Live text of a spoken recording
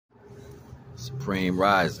Supreme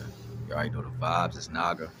Rising. You already know the vibes. It's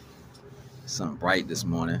NAGA. Something bright this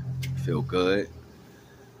morning. Feel good.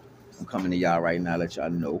 I'm coming to y'all right now. Let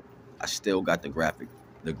y'all know I still got the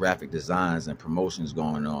graphic designs and promotions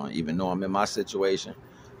going on. Even though I'm in my situation,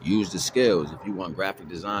 use the skills. If you want graphic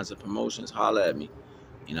designs and promotions, holla at me.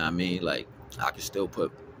 You know what I mean? Like, I can still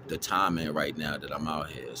put the time in right now that I'm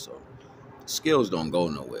out here. So skills don't go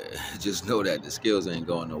nowhere. Just know that the skills ain't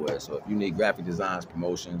going nowhere. So if you need graphic designs,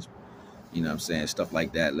 promotions, you know what I'm saying, stuff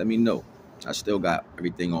like that, let me know. I still got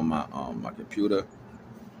everything on my computer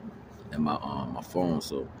and my phone,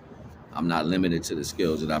 so I'm not limited to the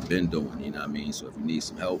skills that I've been doing, you know what I mean? So if you need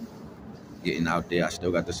some help getting out there, I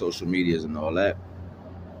still got the social medias and all that.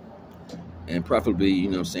 And preferably, you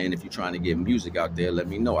know what I'm saying, if you're trying to get music out there, let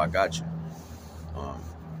me know. I got you.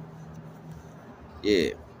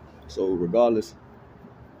 Yeah. So regardless,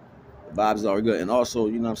 the vibes are good. And also,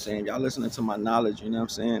 you know what I'm saying, y'all listening to my knowledge, you know what I'm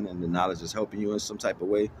saying, and the knowledge is helping you in some type of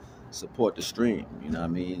way. Support the stream, you know what I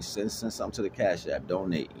mean? Send something to the Cash App,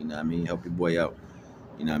 donate, you know what I mean? Help your boy out,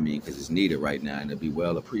 you know what I mean? Because it's needed right now and it'll be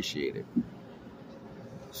well appreciated.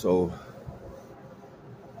 So,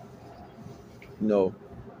 you know,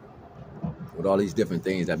 with all these different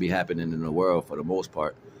things that be happening in the world for the most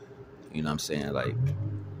part, you know what I'm saying, like,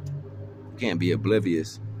 you can't be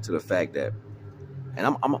oblivious to the fact that,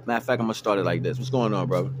 and matter of fact, I'm gonna start it like this. What's going on,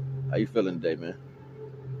 brother? How you feeling today, man?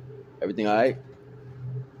 Everything all right?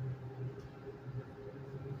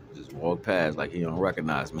 Just walk past like he don't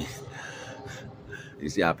recognize me. You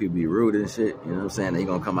see how people be rude and shit? You know what I'm saying? They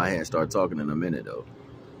gonna come out here and start talking in a minute, though.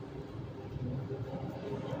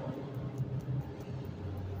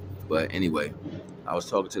 But anyway, I was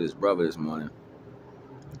talking to this brother this morning,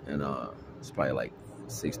 and it's probably like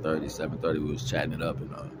 6:30, 7:30. We was chatting it up, and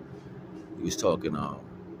he was talking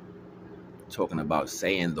about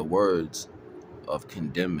saying the words of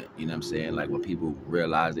condemnment. You know what I'm saying? Like when people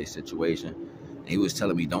realize their situation. And he was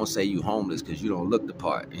telling me, don't say you homeless because you don't look the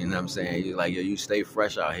part. You know what I'm saying? He's like, yo, you stay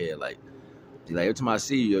fresh out here. Like every time I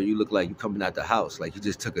see you, yo, you look like you coming out the house, like you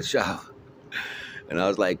just took a shower. And I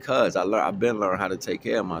was like, cuz I've been learning how to take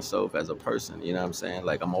care of myself as a person. You know what I'm saying?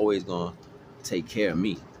 Like I'm always gonna take care of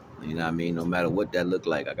me. You know what I mean? No matter what that look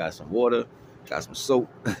like. I got some water, got some soap.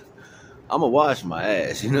 I'm gonna wash my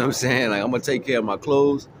ass. You know what I'm saying? Like I'm gonna take care of my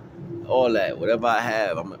clothes, all that. Whatever I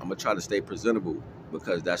have, I'm gonna try to stay presentable.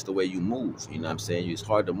 Because that's the way you move, you know what I'm saying? It's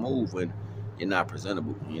hard to move when you're not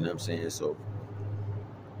presentable, you know what I'm saying? So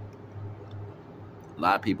a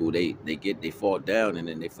lot of people, they fall down and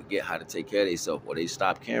then they forget how to take care of themselves, or they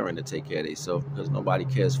stop caring to take care of themselves because nobody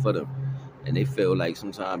cares for them. And they feel like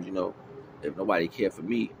sometimes, you know, if nobody cared for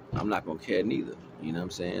me, I'm not gonna care neither, you know what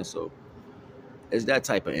I'm saying? So it's that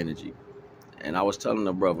type of energy. And I was telling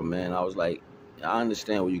the brother, man, I was like, I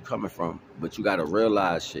understand where you're coming from, but you gotta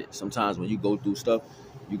realize shit. Sometimes when you go through stuff,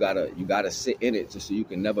 you gotta sit in it just so you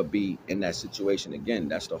can never be in that situation again.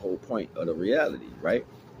 That's the whole point of the reality, right?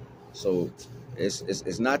 So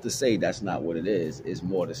it's not to say that's not what it is. It's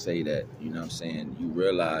more to say that, you know what I'm saying, you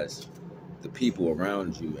realize the people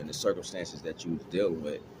around you and the circumstances that you're dealing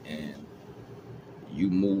with, and you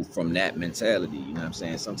move from that mentality, you know what I'm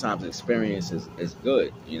saying? Sometimes experience is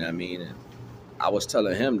good, you know what I mean? And I was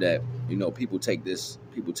telling him that, you know, people take this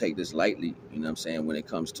lightly, you know what I'm saying, when it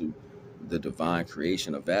comes to the divine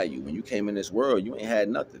creation of value. When you came in this world, you ain't had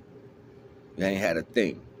nothing. You ain't had a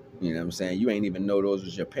thing. You know what I'm saying? You ain't even know those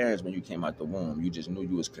was your parents when you came out the womb. You just knew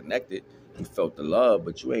you was connected. You felt the love,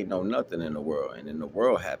 but you ain't know nothing in the world. And then the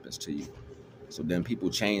world happens to you. So then people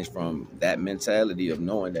change from that mentality of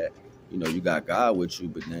knowing that, you know, you got God with you,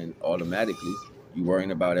 but then automatically you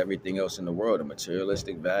worrying about everything else in the world, the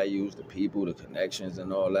materialistic values, the people, the connections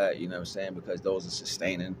and all that, you know what I'm saying? Because those are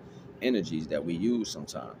sustaining energies that we use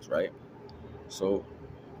sometimes, right? So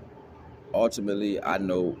ultimately, I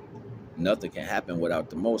know nothing can happen without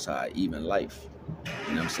the Most High, even life.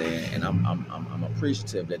 You know what I'm saying? And I'm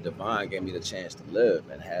appreciative that Divine gave me the chance to live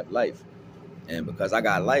and have life. And because I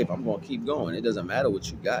got life, I'm gonna keep going. It doesn't matter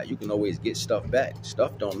what you got. You can always get stuff back.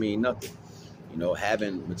 Stuff don't mean nothing. You know,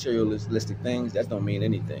 having materialistic things, that don't mean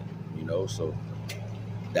anything, you know? So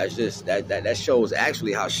that's just, that shows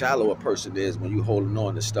actually how shallow a person is when you holding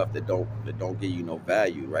on to stuff that don't give you no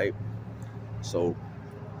value, right? So,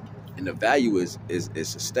 and the value is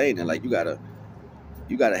sustaining. Like you gotta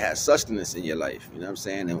have sustenance in your life, you know what I'm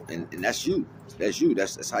saying? And that's you.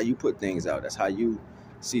 That's how you put things out. That's how you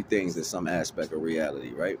see things in some aspect of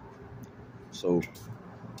reality, right? So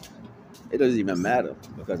it doesn't even matter,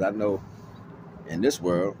 because I know in this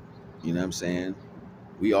world, you know what I'm saying,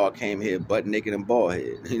 we all came here butt naked and bald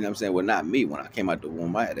head. You know what I'm saying? Well, not me. When I came out the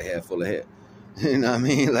womb, I had a head full of hair. You know what I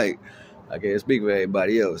mean? Like, I can't speak for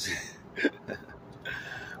everybody else.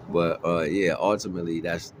 But yeah, ultimately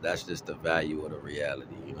that's just the value of the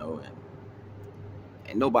reality, you know.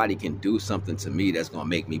 And nobody can do something to me that's gonna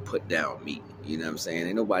make me put down meat. You know what I'm saying?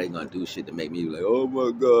 Ain't nobody gonna do shit to make me like, oh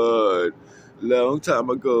my god, long time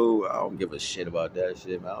ago. I don't give a shit about that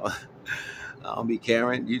shit, man. I don't be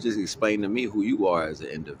caring. You just explain to me who you are as an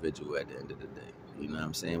individual at the end of the day. You know what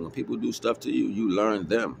I'm saying? When people do stuff to you, you learn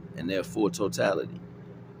them in their full totality.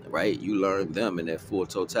 Right? You learn them in their full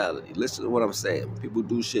totality. Listen to what I'm saying. When people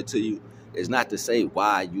do shit to you, it's not to say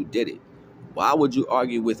why you did it. Why would you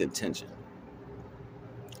argue with intention?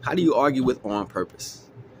 How do you argue with on purpose?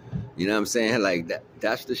 You know what I'm saying? Like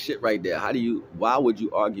that's the shit right there. Why would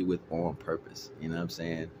you argue with on purpose? You know what I'm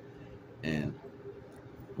saying? And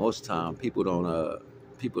most time people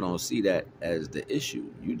don't see that as the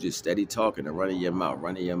issue. You just steady talking and running your mouth,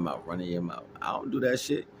 running your mouth, running your mouth. I don't do that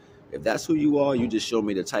shit. If that's who you are, you just show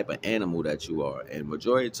me the type of animal that you are. And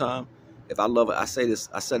majority of the time, if I love it, I said this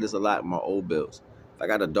a lot in my old bills. If I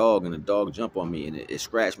got a dog and the dog jump on me and it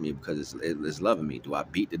scratched me because it's loving me, do I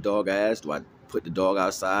beat the dog ass? Do I put the dog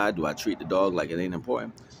outside? Do I treat the dog like it ain't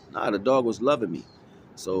important? Nah, the dog was loving me.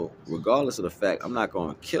 So regardless of the fact, I'm not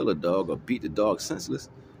going to kill a dog or beat the dog senseless.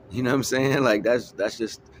 You know what I'm saying? Like that's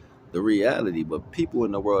just the reality. But people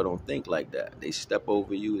in the world don't think like that. They step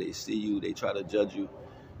over you. They see you. They try to judge you.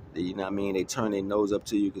 You know what I mean? They turn their nose up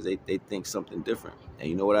to you because they think something different. And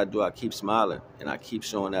you know what I do? I keep smiling and I keep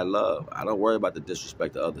showing that love. I don't worry about the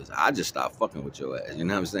disrespect of others. I just stop fucking with your ass. You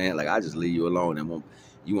know what I'm saying? Like I just leave you alone and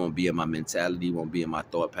you won't be in my mentality, you won't be in my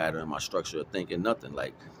thought pattern, my structure of thinking, nothing.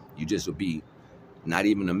 Like you just will be not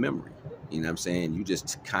even a memory. You know what I'm saying? You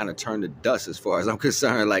just kind of turn to dust as far as I'm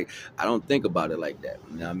concerned. Like, I don't think about it like that.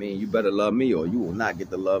 You know what I mean? You better love me or you will not get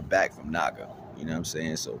the love back from NAGA. You know what I'm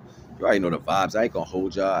saying? So, you already know the vibes. I ain't going to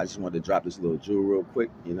hold y'all. I just wanted to drop this little jewel real quick.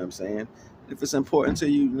 You know what I'm saying? If it's important to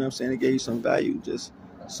you, you know what I'm saying, it gave you some value, just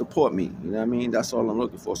support me. You know what I mean? That's all I'm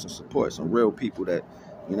looking for, some support, some real people that,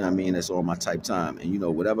 you know what I mean, that's on my type time. And, you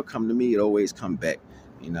know, whatever come to me, it always come back.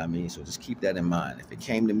 You know what I mean? So just keep that in mind. If it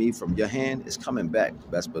came to me from your hand, it's coming back.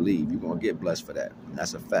 Best believe you're going to get blessed for that. And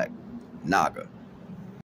that's a fact. NAGA.